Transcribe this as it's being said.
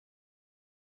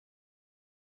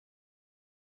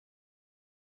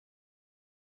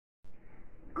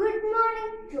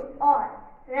to all,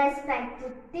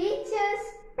 respected teachers,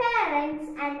 parents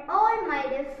and all my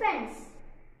dear friends.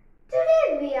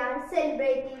 Today we are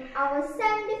celebrating our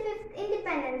 75th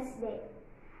Independence Day.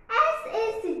 As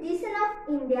a citizen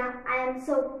of India, I am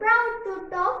so proud to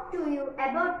talk to you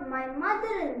about my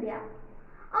mother India.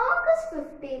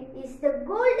 August 15 is the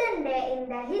golden day in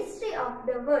the history of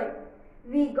the world.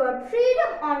 We got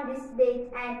freedom on this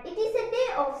date and it is a day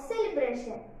of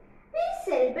celebration. We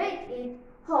celebrate it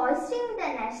hoisting the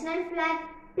national flag,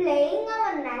 playing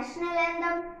our national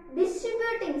anthem,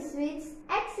 distributing sweets,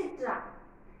 etc.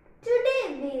 Today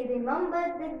we remember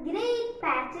the great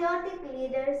patriotic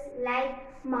leaders like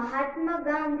Mahatma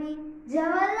Gandhi,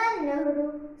 Jawaharlal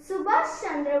Nehru, Subhash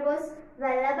Chandra Bose,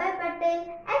 Vallabhbhai Patel,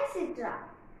 etc.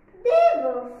 They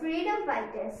were freedom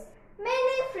fighters.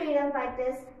 Many freedom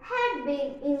fighters had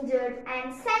been injured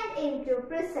and sent into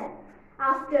prison.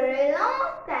 After a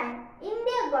long time,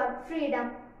 India got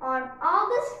freedom on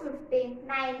August 15,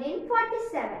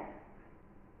 1947.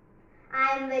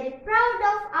 I am very proud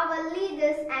of our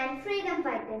leaders and freedom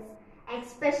fighters,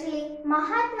 especially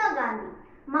Mahatma Gandhi.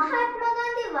 Mahatma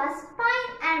Gandhi was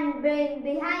spine and brain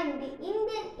behind the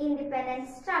Indian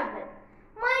independence struggle.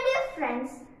 My dear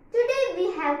friends, today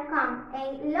we have come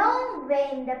a long way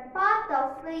in the path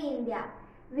of free India.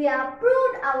 We have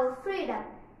proved our freedom.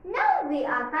 Now we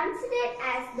are considered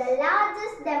as the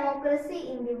largest democracy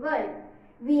in the world.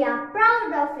 We are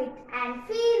proud of it and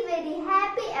feel very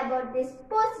happy about these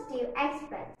positive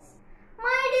aspects.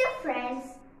 My dear friends,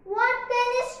 what can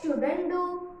a student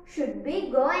do? Should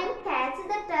we go and catch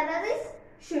the terrorists?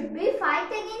 Should we fight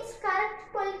against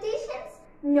corrupt politicians?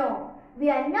 No,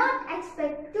 we are not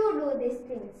expected to do these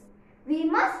things. We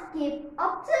must keep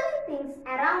observing things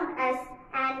around us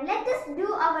and let us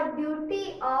do our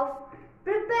duty of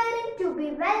preparing to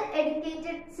be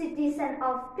well-educated citizens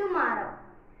of tomorrow.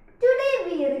 Today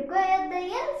we require the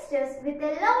youngsters with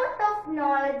a lot of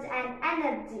knowledge and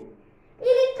energy.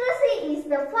 Illiteracy is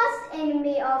the first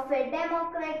enemy of a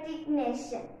democratic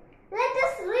nation. Let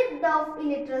us rid of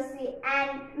illiteracy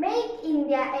and make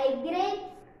India a great,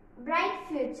 bright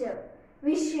future.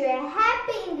 Wish you a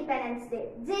happy Independence Day.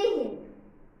 Jai